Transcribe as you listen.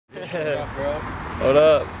What up, bro? What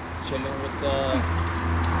up? Chilling with the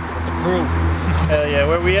crew. Hell yeah,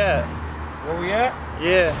 where we at? Where we at?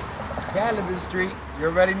 Yeah. Gallivan Street. You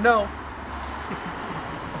already know.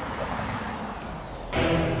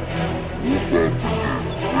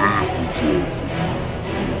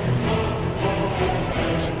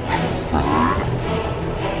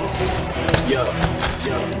 Yo.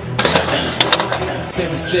 Said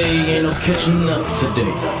to say ain't no catching up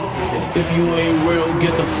today. If you ain't real,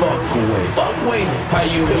 get the fuck away. Fuck away. How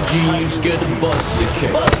you a G, you scared to bust a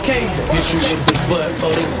K. Bust K. Hit you with the butt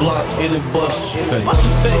or the Glock and it bust your face.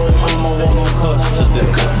 So I'm on cuss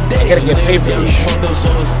today. I gotta get paid for this. Fucked up,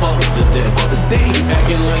 so it's fuck today.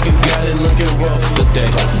 Acting like you got it, looking rough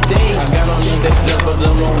today. I got on you that just, but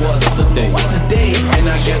don't know what's the day. What's the day? And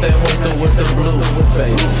I got that holster with the blue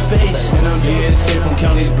face. And I'm getting shit from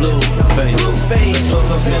County Blue face.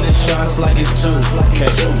 Plus I'm sending shots like it's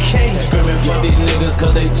 2K. Screaming for these niggas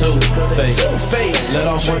cause they two-face. Let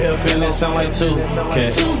off one F and it sound like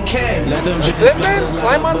 2K. Let them That's it, man.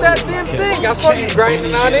 Climb on that damn thing. I saw you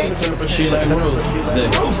grinding on it. She like Ruegg.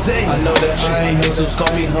 I know that I ain't Jesus,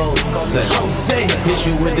 call me Jose. Hit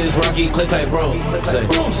you with this rocky click like bro.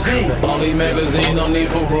 All these magazines don't need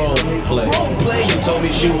for role play. She told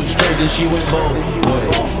me she was straight and she went both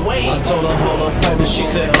ways. I told her hold up pipe and she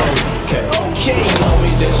said okay. She told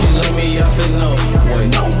me that she love me, I said no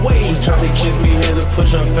way. She tried to kiss me here to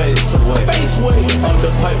push her face away. Up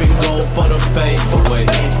the pipe and go for the fade away.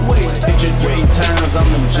 Hit you 3 times, I'm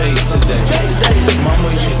them J today.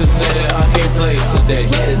 Mama used to say that I can't play today.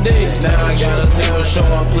 Now I gotta see what show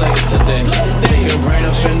I play today. It rain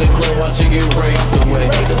up in the club, watch it get raped away.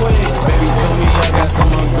 Baby told me I got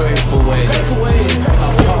some ungrateful way. I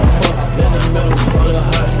pop up in the middle of the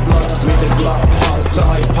hot block. Make the Glock pop, sound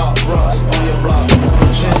like pop rocks on your block.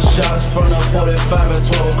 10 shots from the 45 at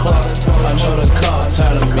 12 o'clock. I know the cop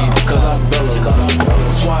tired of me because I bill a lot.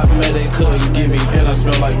 Swap man, they couldn't give me, and I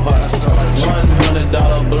smell like pot.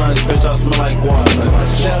 $100 blunts, bitch, I smell like guap.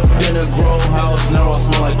 Stepped in a grow house, now I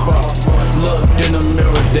smell like crop. Looked in the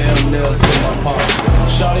mirror, damn nails in my pop.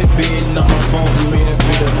 Shawty beating on my phone for me to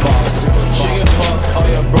be the boss. She can fuck all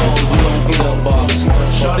your bros, you don't eat a box.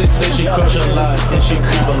 Shawty say she crush a lot, and she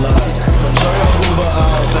creep a lot. Show her Uber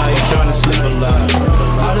out, I ain't tryna sleep a lot.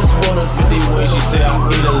 I just want a 50 way, she say I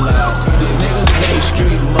eat a lot. These niggas ain't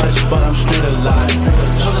street much, but I'm street alive.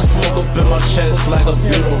 Feel the smoke up in my chest like a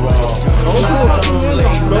funeral. Slide on them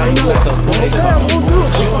late night like a booty call.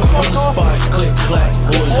 Shooting from the spot, click clack,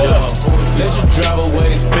 who is y'all? Let you drive away,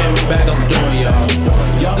 spin me back, I'm doing y'all.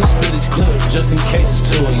 Y'all can spit this clip just in case it's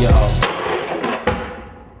 2 of y'all.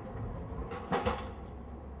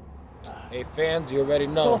 Hey fans, you already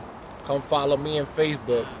know. Come follow me on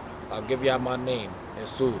Facebook. I'll give y'all my name,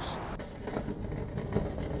 Jesus.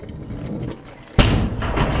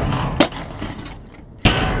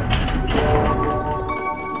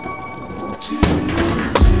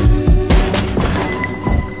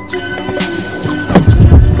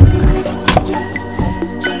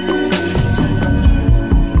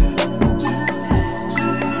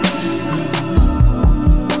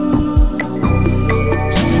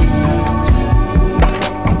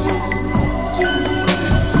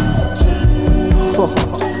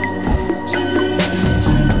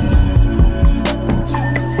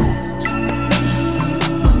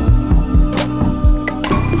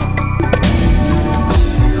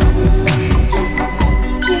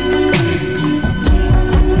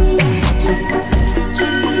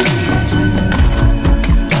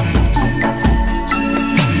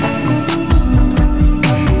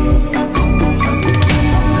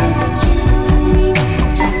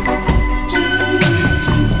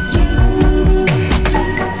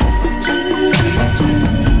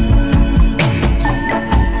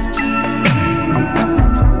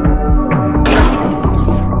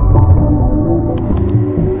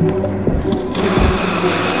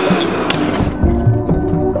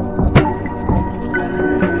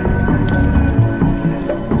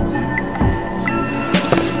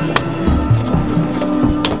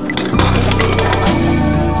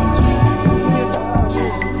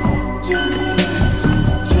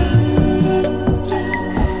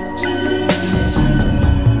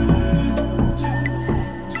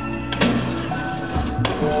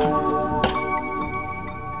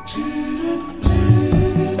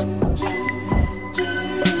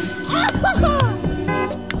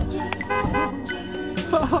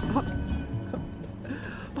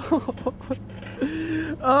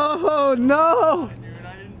 Oh no! Dude,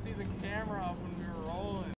 I didn't see the camera off when we were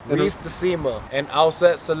rolling. Reece Doezema and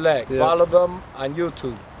Outset Select. Yep. Follow them on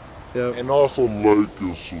YouTube. Yep. And also like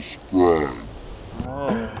and subscribe. Oh,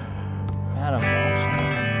 that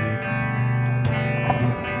emotion.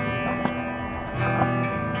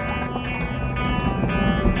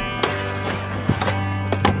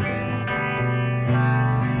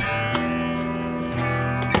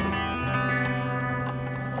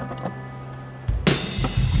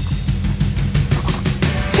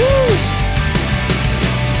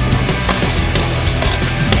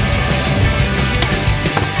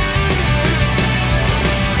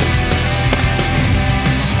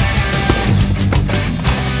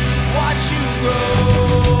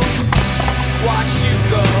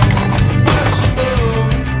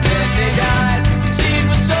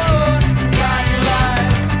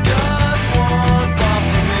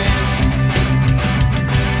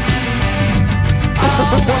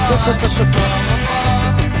 watch from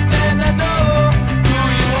afar. Pretend I know who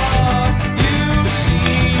you are. You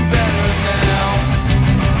seem better now.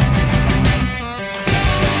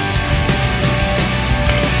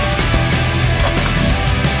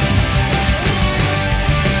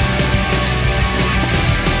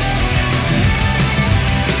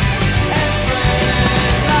 And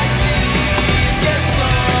friends like seas get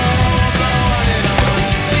some running on.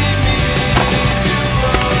 Leave me to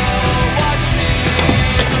grow. Watch me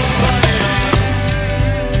running on.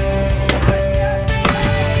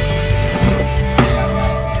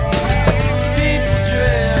 People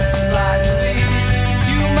drift as lightning leaves.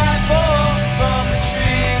 You might fall from the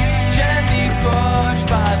tree, gently crushed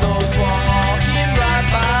by those walking right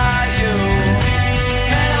by you.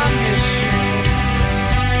 Man, I miss you,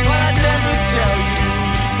 but I'd never tell you.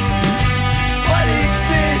 What is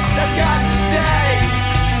this I've got to say?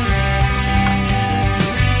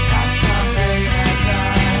 Last times they had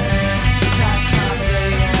died. Last times they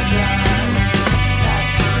had died.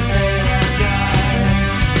 Last times they had died.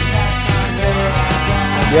 Last times they had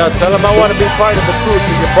died. Yo, tell him I want to be part of the crew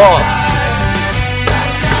to your boss.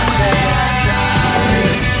 Last times they had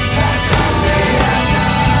died. Last times they had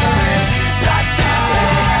died. Last times they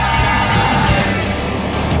had died.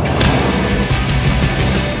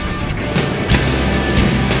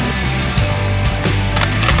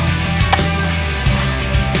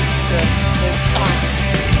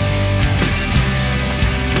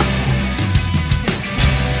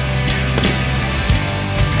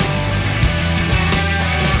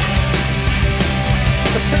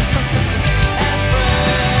 And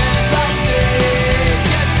friends like seas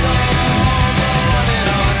get some running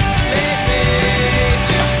on. Leave me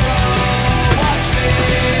to grow. Watch me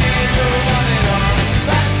go running on.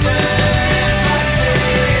 And friends like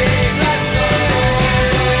seas get some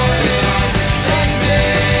running on. Leave me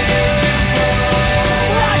to grow.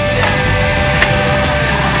 Watch me.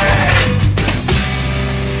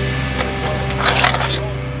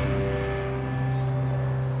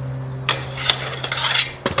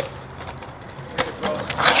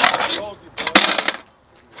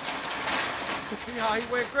 See how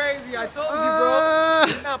he went crazy? I told you, bro.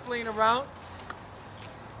 He's not playing around.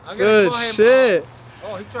 I'm gonna Good go ahead and- shit.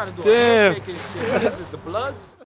 Oh, he trying to do Damn. a handshake and shit. What is this, the Bloods?